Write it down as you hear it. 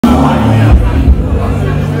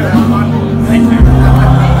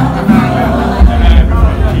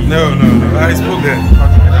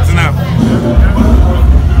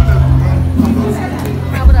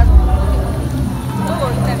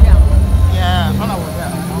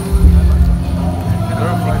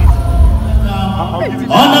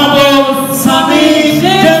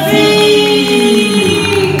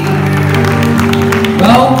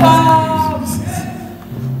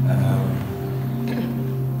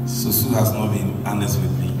Susu has not been honest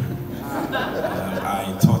with me.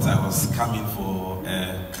 I thought I was coming for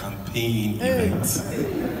a campaign event.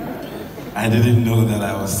 I didn't know that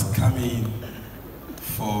I was coming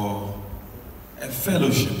for a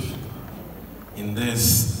fellowship in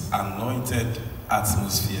this anointed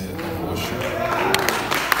atmosphere of worship.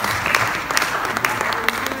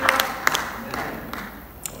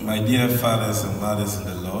 My dear fathers and mothers in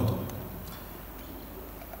the Lord,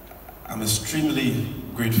 I'm extremely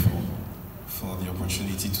grateful for the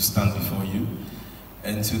opportunity to stand before you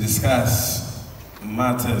and to discuss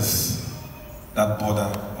matters that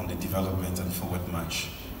border on the development and forward march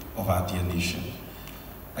of our dear nation.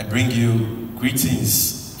 I bring you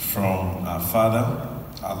greetings from our father,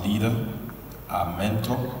 our leader, our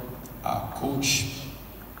mentor, our coach,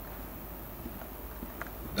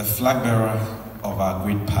 the flag bearer of our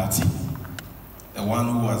great party, the one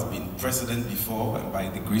who has been president before and by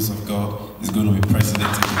the grace of God is going to be president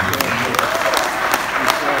again.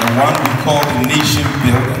 The one we call the nation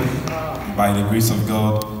builder, and by the grace of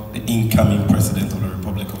God, the incoming president of the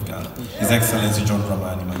Republic of Ghana, His Excellency John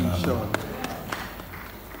Dramani Mahama.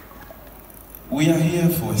 We are here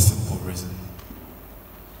for a simple reason,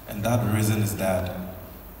 and that reason is that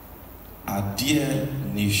our dear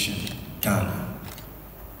nation, Ghana,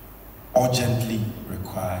 urgently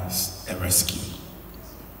requires a rescue.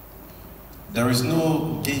 There is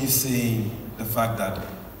no gainsaying the fact that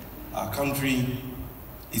our country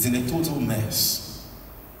is in a total mess.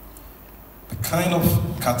 The kind of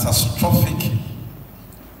catastrophic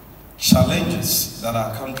challenges that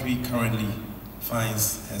our country currently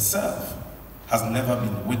finds herself has never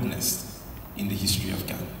been witnessed in the history of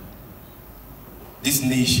Ghana. This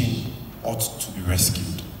nation ought to be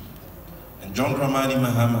rescued. And John Dramani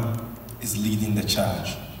Mahama is leading the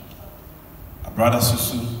charge. Our brother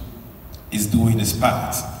Susu is doing his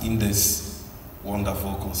part in this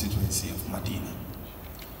wonderful constituency of Medina.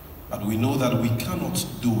 But we know that we cannot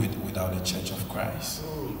do it without the Church of Christ.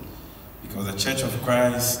 Because the Church of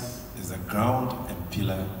Christ is the ground and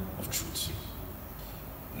pillar of truth.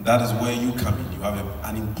 And that is where you come in. You have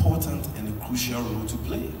an important and a crucial role to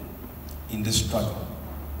play in this struggle.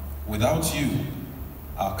 Without you,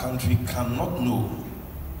 our country cannot know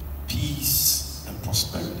peace and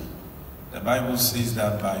prosperity. The Bible says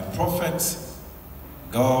that by prophets,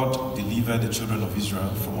 God delivered the children of Israel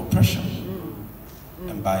from oppression.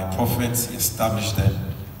 And by prophets, He established them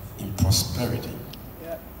in prosperity.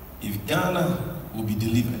 If Ghana will be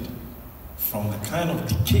delivered from the kind of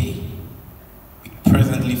decay we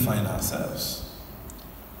presently find ourselves,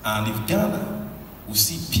 and if Ghana will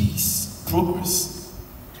see peace, progress,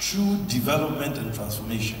 true development and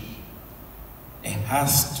transformation, it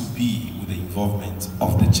has to be with the involvement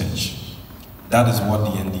of the church. That is what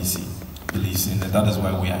the NDC believes in, and that is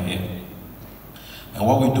why we are here. And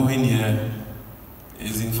what we're doing here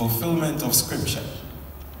is in fulfillment of scripture.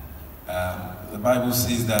 The Bible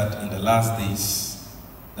says that in the last days,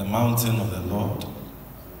 the mountain of the Lord,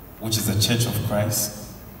 which is the church of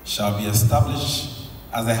Christ, shall be established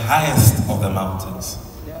as the highest of the mountains.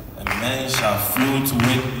 And men shall flow to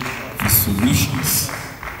it for solutions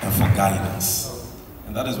and for guidance.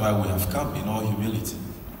 And that is why we have come in all humility,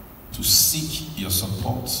 to seek your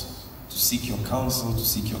support, to seek your counsel, to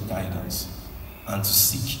seek your guidance, and to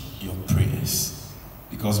seek your prayers.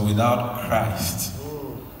 Because without Christ,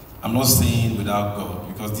 I'm not saying without God,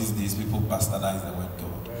 because these days people bastardize the word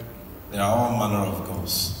God. There are all manner of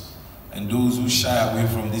gods. And those who shy away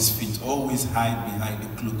from this feet always hide behind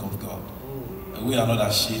the cloak of God. And we are not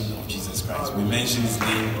ashamed of Jesus Christ. We mention His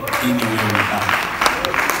name anywhere we are.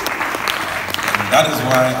 That is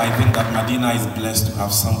why I think that Medina is blessed to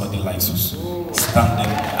have somebody like Susu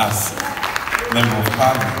standing as Member of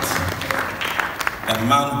Parliament. A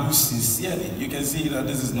man who sincerely, you can see that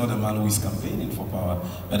this is not a man who is campaigning for power,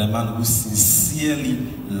 but a man who sincerely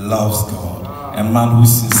loves God. A man who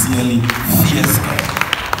sincerely fears God.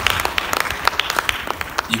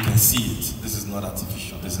 You can see it. This is not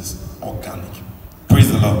artificial. This is organic.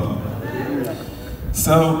 Praise the Lord.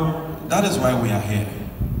 So, that is why we are here.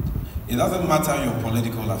 It doesn't matter your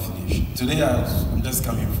political affiliation. Today I'm just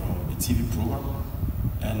coming from a TV program,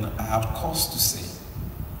 and I have cause to say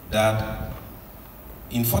that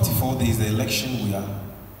in 44 days, the election we are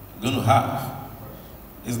going to have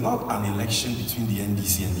is not an election between the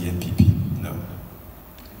NDC and the NPP, no.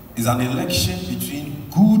 It's an election between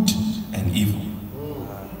good and evil.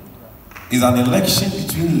 It's an election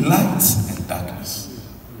between light and darkness.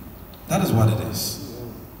 That is what it is.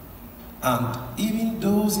 And even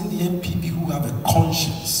those in the NPP who have a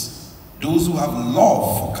conscience, those who have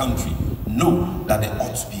love for country, know that there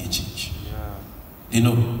ought to be a change. They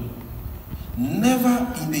know.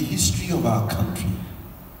 Never in the history of our country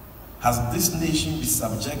has this nation been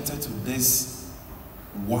subjected to this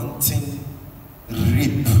wanton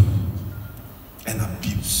rape and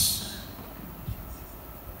abuse.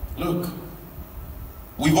 Look,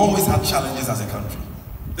 we've always had challenges as a country.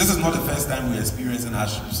 This is not the first time we're experiencing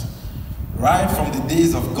hardships. Right from the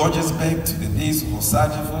days of Gorgesburg to the days of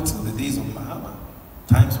Osajifo to the days of Mahama,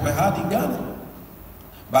 times were hard in Ghana.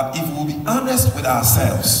 But if we'll be honest with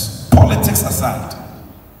ourselves, politics aside,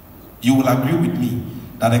 you will agree with me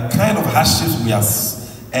that the kind of hardships we are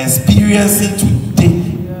experiencing today,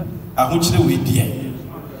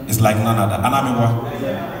 is like none other.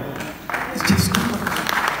 It's just too much.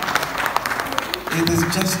 It is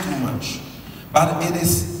just too much. But it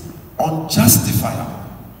is unjustifiable.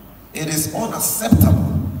 It is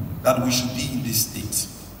unacceptable that we should be in this state.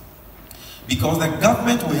 Because the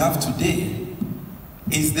government we have today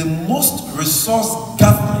is the most resourced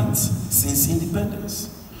government since independence.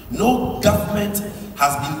 No government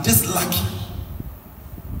has been this lucky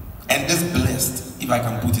and this blessed, if I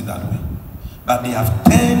can put it that way. But they have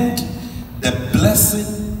turned the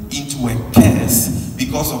blessing into a curse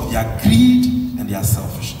because of their greed and their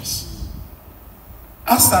selfishness.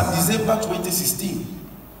 As at December 2016,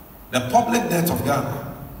 the public debt of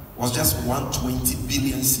Ghana was just 120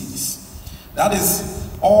 billion cedis. That is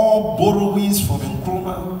all borrowings from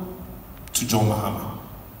Nkrumah to John Mahama.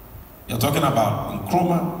 You're talking about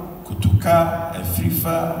Nkrumah, Kutuka,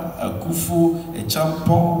 Efrifa, Akufu,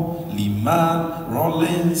 Echampong, Liman,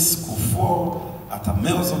 Rollins, Kufuor,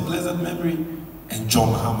 Atamels of blessed memory, and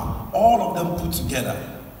John Mahama. All of them put together,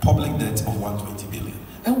 public debt of 120 billion.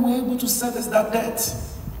 And we're able to service that debt.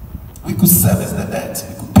 We could service the debt.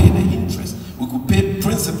 We could pay the interest. We could pay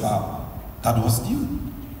principal that was due.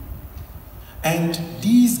 And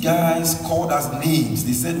these guys called us names.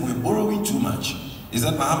 They said we're borrowing too much. They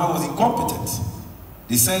said Mahama was incompetent.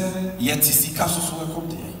 They said Yetisika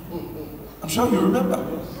Susuwe. I'm sure you remember.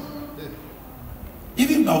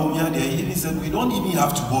 Even Bawumia there, he said we don't even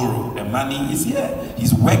have to borrow. The money is here.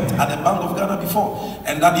 He's worked at the Bank of Ghana before.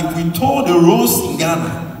 And that if we told the roads in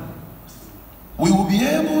Ghana, we will be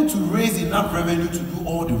able to raise enough revenue to do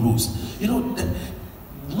all the roads. You know,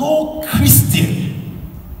 no Christian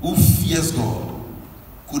who fears God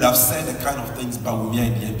could have said the kind of things Bawumia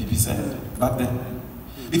and the NPP said back then.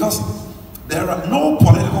 Because there are no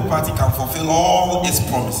political party can fulfill all its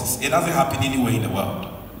promises. It doesn't happen anywhere in the world.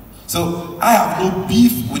 So I have no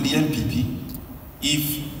beef with the NPP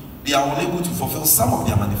if they are unable to fulfill some of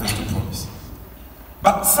their manifesto promises.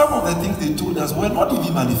 But some of the things they told us were not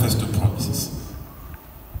even manifesto promises.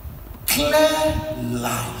 Clear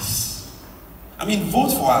lies. I mean,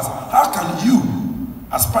 vote for us. How can you,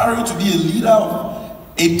 aspiring to be a leader of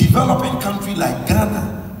a developing country like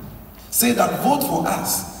Ghana, say that vote for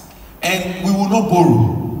us and we will not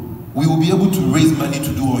borrow? We will be able to raise money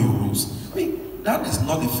to do all your roads. I mean, that is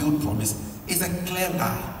not a failed promise. It's a clear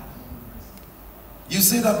lie. You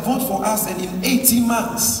say that vote for us and in 18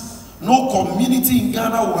 months, no community in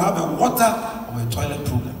Ghana will have a water or a toilet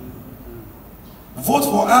problem. Vote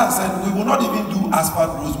for us and we will not even do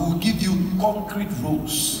asphalt roads. We will give you concrete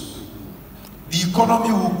roads. The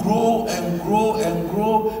economy will grow and grow and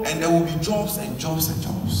grow, and there will be jobs and jobs and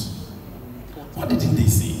jobs. What didn't they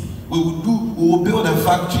say? We will build a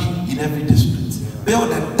factory in every district,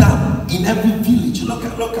 build a dam in every village. Look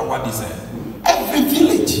at what they said. Every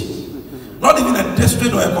village, not even a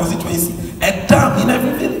district or a constituency, a dam in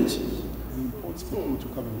every village.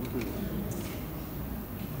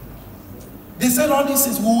 They said all these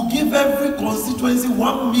things. We will give every constituency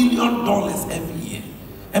 $1 million every year.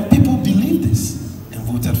 And people believed this and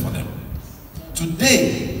voted for them.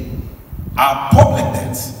 Today, our public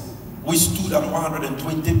debt, which stood at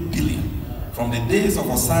 120 billion from the days of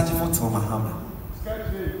Osajifo till Mahama,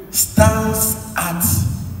 stands at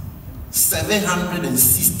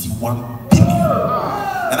 761 billion.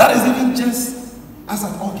 And that is even just as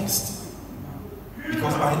of August.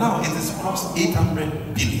 Because by now it is crossed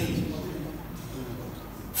 800 billion.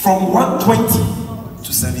 From 120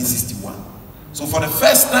 to 761. So for the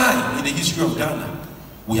first time in the history of Ghana,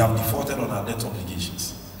 we have defaulted on our debt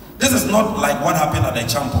obligations. This is not like what happened at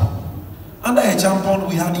Echampong. Under Echampong,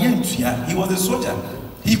 we had Yentua. He was a soldier.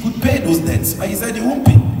 He could pay those debts, but he said he won't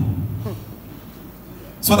pay.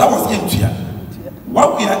 So that was Yentua.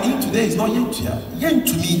 What we are in today is not Yentua. Yen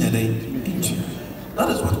to me, Yentua. That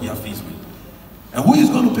is what we are faced with. And who is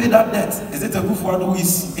going to pay that debt? Is it a Kufuor who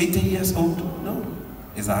is 80 years old? No.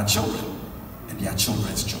 It's our children and their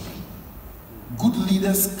children's children. Good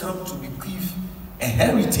leaders come to bequeath a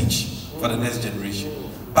heritage for the next generation.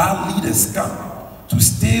 Bad leaders come to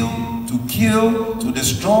steal, to kill, to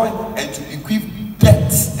destroy, and to equip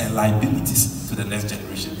debts and liabilities to the next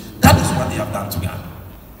generation. That is what they have done to Ghana.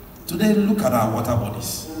 Today, look at our water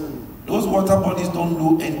bodies. Those water bodies don't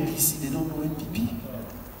know NDC, they don't know NPP.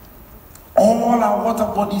 All our water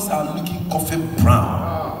bodies are looking coffee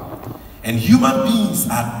brown. And human beings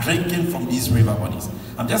are drinking from these river bodies.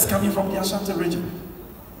 I'm just coming from the Ashanti region.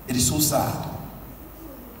 It is so sad.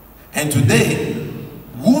 And today,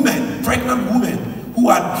 women, pregnant women, who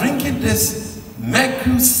are drinking this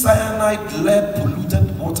mercury, cyanide, lead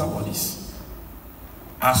polluted water bodies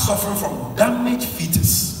are suffering from damaged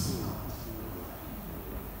fetus.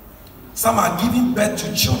 Some are giving birth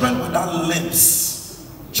to children without limbs,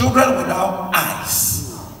 children without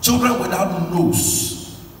eyes, children without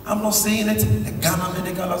nose. I'm not saying it. The Ghana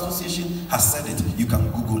Medical Association has said it. You can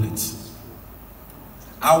Google it.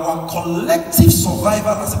 Our collective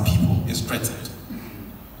survival as a people is threatened.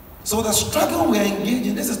 So the struggle we are engaged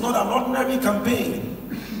in, this is not an ordinary campaign.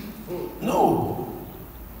 No.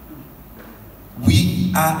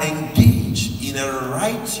 We are engaged in a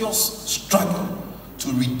righteous struggle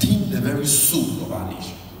to redeem the very soul of our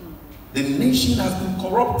nation. The nation has been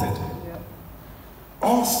corrupted.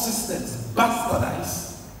 All systems bastardized.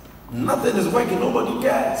 Nothing is working, nobody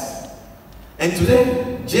cares. And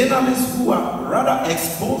today, journalists who are rather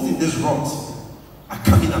exposed in this rot are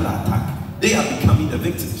coming under attack. They are becoming the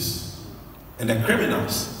victims. And the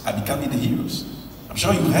criminals are becoming the heroes. I'm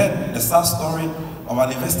sure you heard the sad story of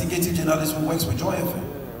an investigative journalist who works for Joy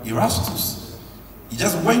FM, Erastus. He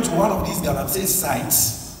just went to one of these Galamsey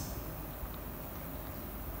sites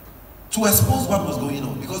to expose what was going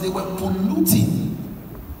on because they were polluting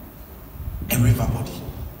a river body.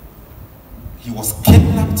 He was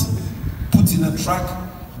kidnapped, put in a truck,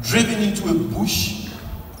 driven into a bush,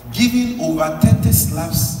 given over 30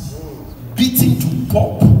 slaps, beaten to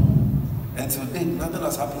pulp. Until date, nothing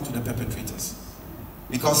has happened to the perpetrators.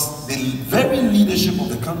 Because the very leadership of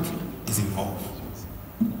the country is involved.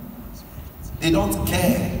 They don't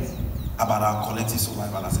care about our collective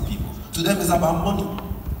survival as a people. To them, it's about money.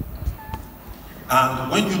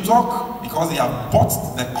 And when you talk, because they have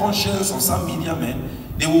bought the conscience of some media men,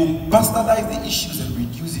 they will bastardize the issues and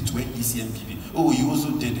reduce it to NDC and PV. Oh, you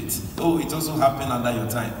also did it. Oh, it also happened under your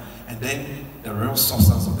time. And then the real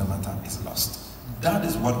substance of the matter is lost. That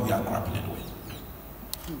is what we are grappling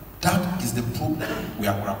with. That is the problem we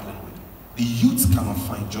are grappling with. The youth cannot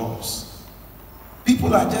find jobs.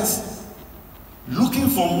 People are just looking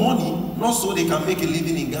for money, not so they can make a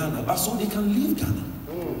living in Ghana, but so they can leave Ghana.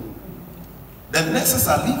 The nurses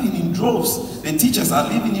are living in droves. The teachers are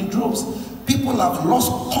living in droves. People have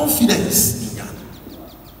lost confidence in Ghana.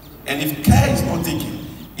 And if care is not taken,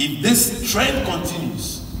 if this trend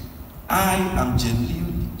continues, I am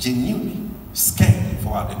genuinely scared for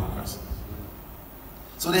our democracy.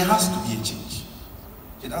 So there has to be a change.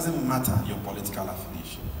 It doesn't matter your political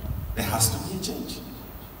affiliation. There has to be a change.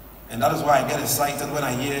 And that is why I get excited when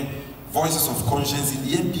I hear voices of conscience in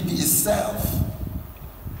the NPP itself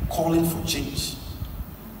calling for change.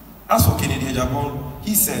 As for Kennedy Ejapon,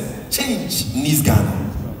 he said, change needs Ghana.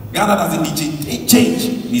 Ghana doesn't need change.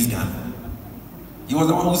 Change needs Ghana. He was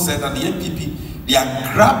the one who said that the NPP, they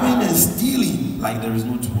are grabbing and stealing like there is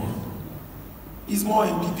no tomorrow. He's more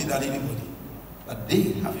NPP than anybody. But they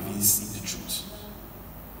have even seen the truth.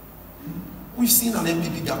 We've seen an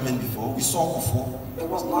NPP government before. We saw before. It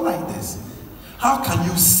was not like this. How can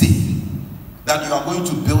you say that you are going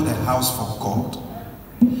to build a house for God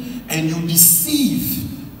and you deceive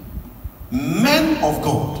men of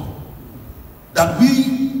God that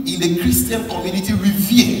we in the Christian community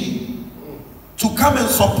revere to come and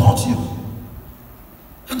support you?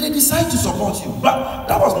 And they decide to support you. But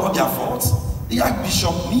that was not their fault. The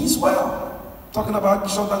Archbishop means well. Talking about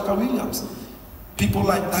Bishop Duncan Williams. People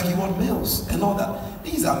like Dagiwon Mills and all that.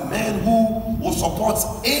 These are men who will support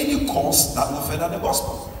any cause that will further the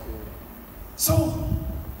gospel. So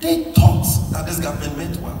they thought that this government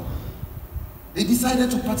meant well. They decided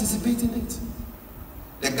to participate in it.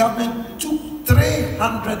 The government took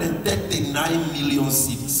 339 million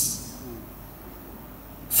cedis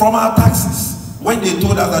from our taxes when they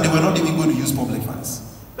told us that they were not even going to use public funds.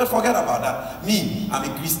 But forget about that. Me, I'm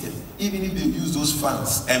a Christian. Even if they use those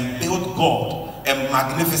funds and build God a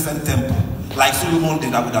magnificent temple like Solomon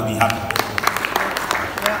did, I would have been happy.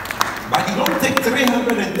 But you don't take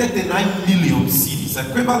 339 million cedis,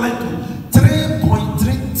 equivalent to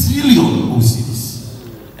 3.3 trillion cedis,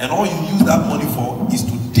 and all you use that money for is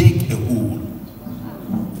to dig a hole.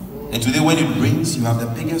 And today when it rains, you have the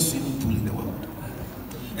biggest swimming pool in the world.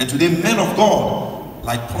 And today men of God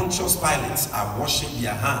like Pontius Pilate are washing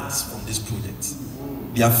their hands from this project.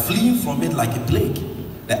 They are fleeing from it like a plague.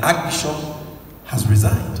 The Archbishop has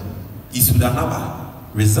resigned. Isudanaba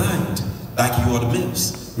resigned. Dakiwad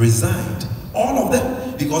Mills resigned. All of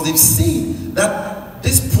them, because they've seen that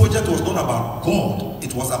this project was not about God,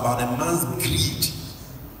 it was about a man's greed.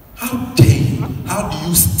 How dare you? How do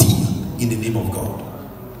you steal in the name of God?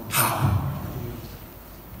 How?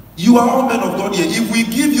 You are all men of God here. If we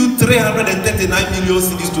give you 339 million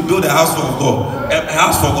cedis to build a house for God, a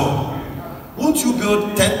house for God, won't you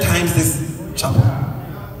build 10 times this chapel?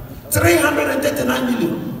 339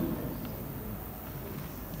 million.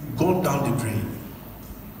 Gone down the drain.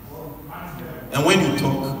 And when you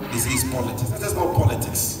talk, they say it's politics. That's not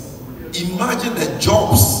politics. Imagine the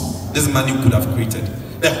jobs this money could have created,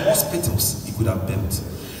 the hospitals he could have built.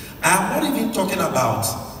 I'm not even talking about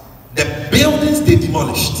the buildings they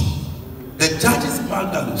demolished, the judges'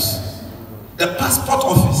 bungalows, the passport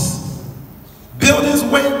office, buildings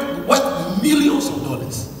worth millions of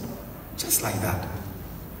dollars, just like that.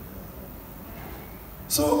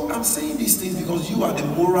 So I'm saying these things because you are the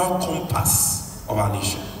moral compass of our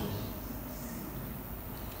nation.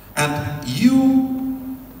 And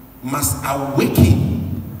you must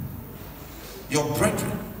awaken your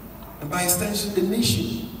brethren, and by extension the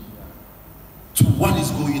nation, to what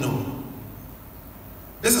is going on.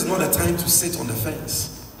 This is not a time to sit on the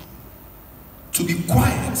fence. To be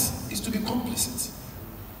quiet is to be complicit.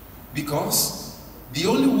 Because the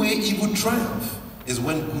only way evil triumph is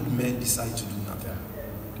when good men decide to do nothing.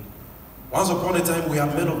 Once upon a time, we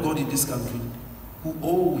had men of God in this country who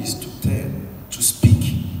always took turn to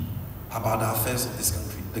speak about the affairs of this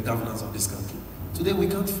country, the governance of this country. Today we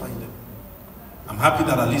can't find them. I'm happy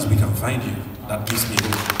that at least we can find you. That gives me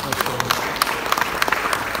hope.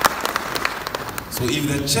 So if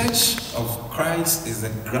the Church of Christ is the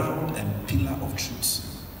ground and pillar of truth,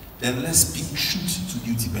 then let's speak truth to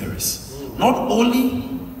duty bearers. Not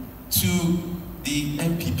only to the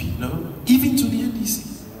MPP, no, even to the NDC.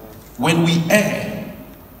 When we err,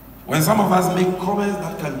 when some of us make comments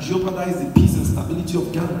that can jeopardize the peace and stability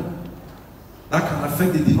of Ghana, that can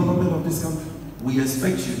affect the development of this country, we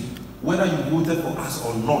expect you, whether you voted for us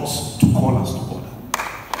or not, to call us to order.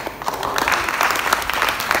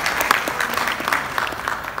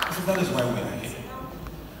 So that is why we are here.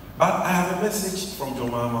 But I have a message from John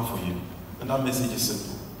Mahama for you, and that message is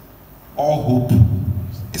simple. All hope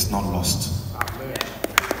is not lost. Amen.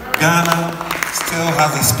 Ghana still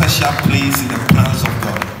has a special place in the plans of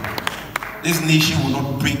God. This nation will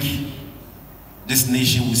not break. This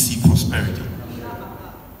nation will see prosperity.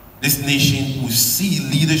 This nation will see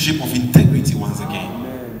leadership of integrity once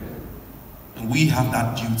again. And we have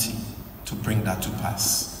that duty to bring that to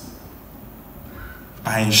pass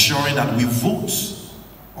by ensuring that we vote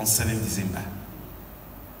on 7th December.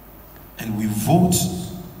 And we vote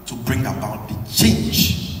to bring about the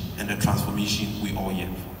change and the transformation we all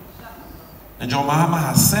yearn for. And John Mahama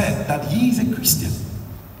has said that he is a Christian.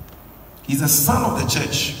 He's a son of the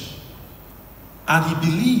church. And he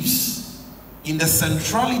believes in the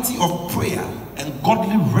centrality of prayer and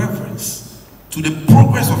godly reverence to the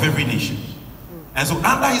progress of every nation. And so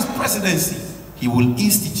under his presidency, he will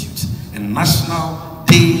institute a national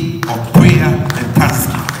day of prayer and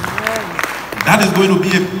thanksgiving. That is going to be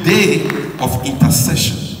a day of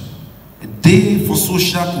intercession, a day for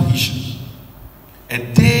social cohesion, a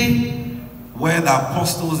day where the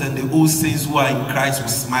apostles and the old saints who are in Christ will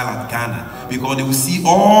smile at Ghana, because they will see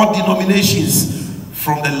all denominations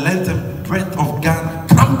from the length and breadth of Ghana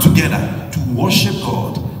come together to worship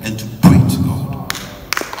God and to pray to God.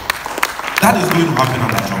 That is going to happen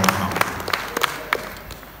under John Mahama.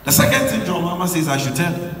 The second thing John Mahama says I should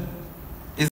tell you